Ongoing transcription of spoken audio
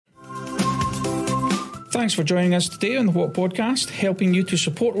Thanks for joining us today on the What Podcast, helping you to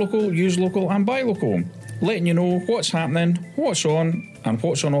support local, use local and buy local. Letting you know what's happening, what's on and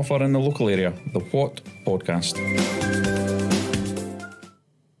what's on offer in the local area. The What Podcast.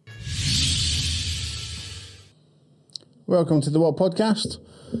 Welcome to the What Podcast.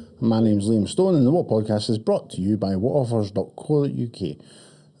 My name's Liam Stone and the What Podcast is brought to you by whatoffers.co.uk,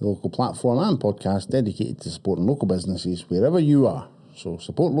 the local platform and podcast dedicated to supporting local businesses wherever you are. So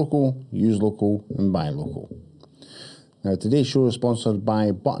support local, use local and buy local. Now today's show is sponsored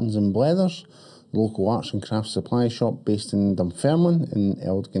by Buttons and Blethers, the local arts and crafts supply shop based in Dunfermline in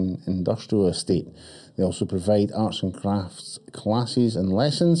Elgin Industrial Estate. They also provide arts and crafts classes and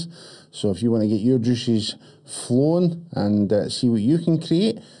lessons. So if you want to get your juices flowing and see what you can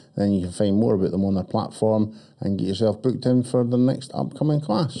create, then you can find more about them on their platform and get yourself booked in for the next upcoming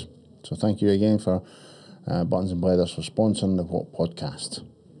class. So thank you again for Buttons and Blethers for sponsoring the What Podcast.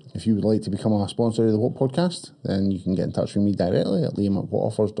 If you would like to become a sponsor of the What Podcast, then you can get in touch with me directly at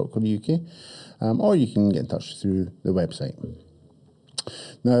liam@whatoffers.co.uk, or you can get in touch through the website.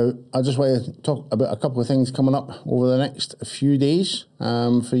 Now, I just want to talk about a couple of things coming up over the next few days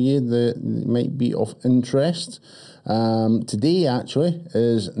for you that might be of interest. Today, actually,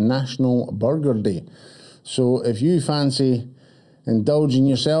 is National Burger Day. So if you fancy indulging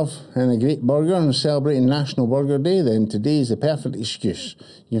yourself in a great burger and celebrating National Burger Day, then today is the perfect excuse.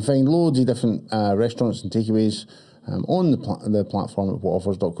 You can find loads of different restaurants and takeaways on the platform at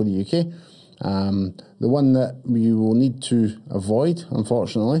whatoffers.co.uk. The one that you will need to avoid,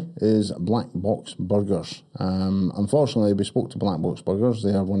 unfortunately, is Black Box Burgers. Unfortunately, we spoke to Black Box Burgers.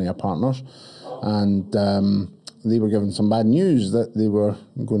 They are one of our partners, and they were given some bad news that they were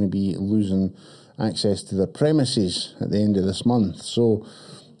going to be losing access to their premises at the end of this month. So,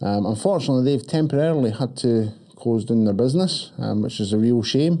 unfortunately, they've temporarily had to close down their business, which is a real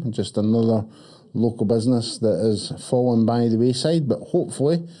shame. Just another local business that has fallen by the wayside, but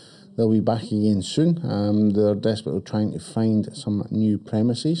hopefully they'll be back again soon. They're desperately trying to find some new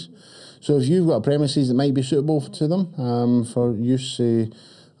premises. So if you've got a premises that might be suitable to them for use, sort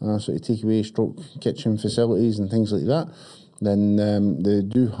of takeaway stroke kitchen facilities and things like that, then they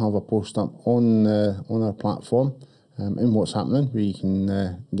do have a post up on our platform in What's Happening, where you can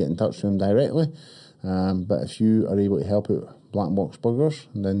get in touch with them directly. But if you are able to help out Black Box Burgers,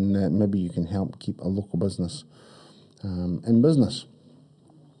 then maybe you can help keep a local business in business.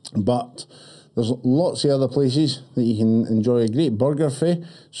 But there's lots of other places that you can enjoy a great burger for.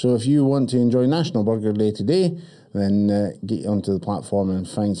 So if you want to enjoy National Burger Day today, then get onto the platform and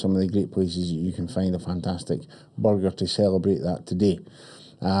find some of the great places that you can find a fantastic burger to celebrate that today.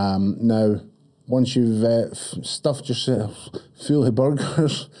 Now, once you've stuffed yourself full of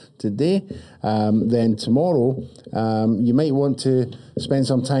burgers today, then tomorrow you might want to spend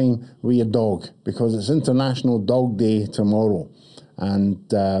some time with your dog, because it's International Dog Day tomorrow. And,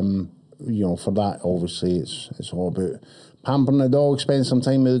 for that, obviously, it's all about pampering the dog, spend some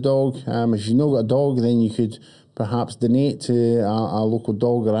time with the dog. If you've not got a dog, then you could perhaps donate to a local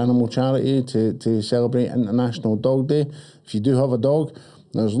dog or animal charity to celebrate International Dog Day. If you do have a dog,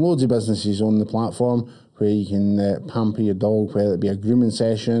 there's loads of businesses on the platform where you can pamper your dog, whether it be a grooming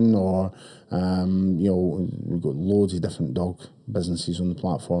session or, we've got loads of different dog businesses on the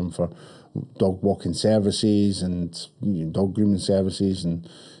platform for dog walking services and dog grooming services and,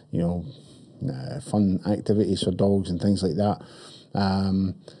 fun activities for dogs and things like that.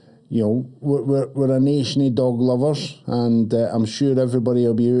 We're a nation of dog lovers, and I'm sure everybody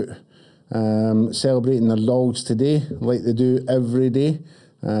will be out celebrating their dogs today like they do every day.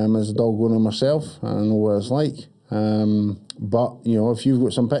 As a dog owner myself, I know what it's like. But, if you've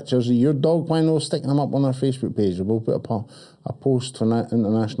got some pictures of your dog, why not stick them up on our Facebook page? We'll put a post for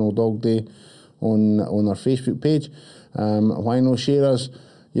International Dog Day on our Facebook page. Why not share us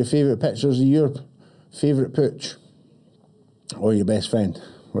your favourite pictures of your favourite pooch or your best friend,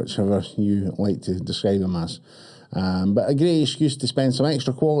 whichever you like to describe them as. But a great excuse to spend some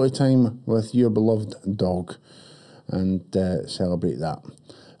extra quality time with your beloved dog and celebrate that.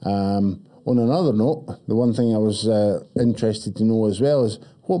 On another note, the one thing I was interested to know as well is,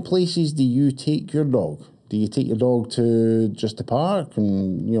 what places do you take your dog? Do you take your dog to just the park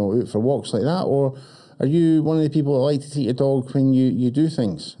and, out for walks like that? Or are you one of the people that like to take your dog when you do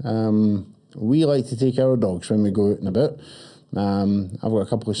things? We like to take our dogs when we go out and about. I've got a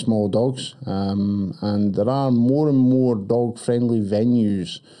couple of small dogs, and there are more and more dog-friendly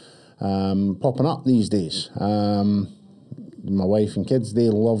venues popping up these days. My wife and kids, they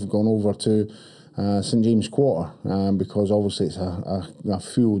love going over to St James Quarter because obviously it's a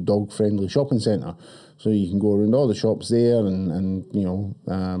full dog-friendly shopping centre. So you can go around all the shops there and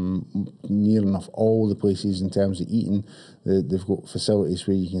near enough all the places in terms of eating. They've got facilities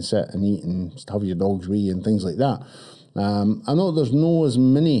where you can sit and eat and have your dogs wee and things like that. I know there's no as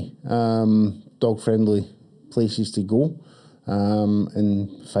many dog-friendly places to go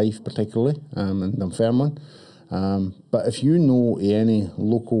in Fife particularly, in Dunfermline. But if you know any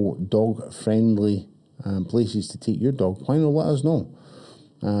local dog-friendly places to take your dog, why not let us know?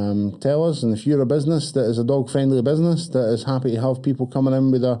 Tell us, and if you're a business that is a dog-friendly business that is happy to have people coming in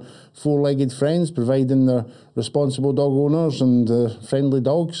with their four-legged friends, providing they're responsible dog owners and friendly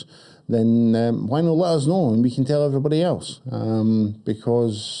dogs, then why not let us know and we can tell everybody else,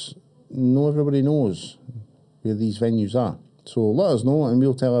 because not everybody knows where these venues are. So let us know and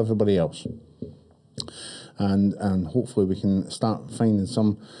we'll tell everybody else. And hopefully we can start finding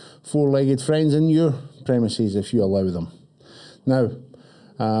some four-legged friends in your premises if you allow them. Now,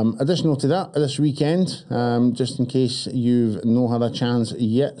 additional to that, this weekend, just in case you've not had a chance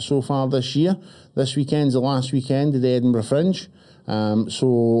yet so far this year, this weekend's the last weekend of the Edinburgh Fringe.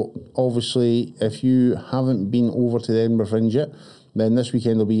 So obviously, if you haven't been over to the Edinburgh Fringe yet, then this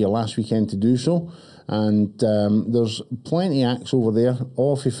weekend will be your last weekend to do so. And there's plenty of acts over there,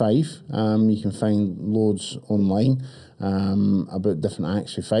 all for Fife. You can find loads online about different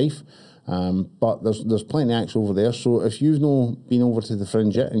acts for Fife. But there's plenty of acts over there. So if you've not been over to the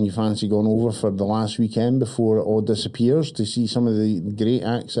Fringe yet and you fancy going over for the last weekend before it all disappears to see some of the great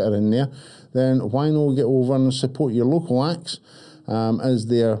acts that are in there, then why not get over and support your local acts as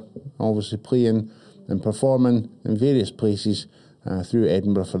they're obviously playing and performing in various places through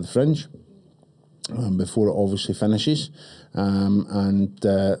Edinburgh for the Fringe before it obviously finishes, and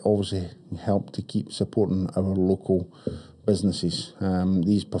obviously help to keep supporting our local businesses.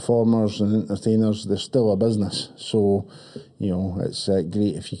 These performers and entertainers, they're still a business, so it's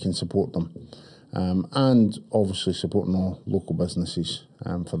great if you can support them, and obviously supporting all local businesses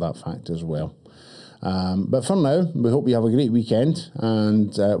for that fact as well. But for now, we hope you have a great weekend,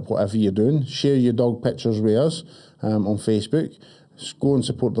 and whatever you're doing, share your dog pictures with us on Facebook. Just go and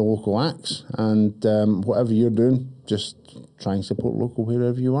support the local acts, and whatever you're doing, just try and support local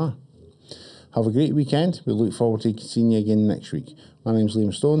wherever you are. Have a great weekend. We look forward to seeing you again next week. My name's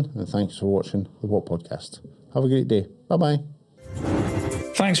Liam Stone, and thanks for watching the What Podcast. Have a great day. Bye-bye.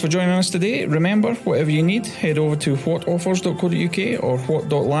 Thanks for joining us today. Remember, whatever you need, head over to whatoffers.co.uk or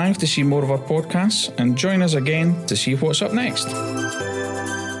what.live to see more of our podcasts, and join us again to see what's up next.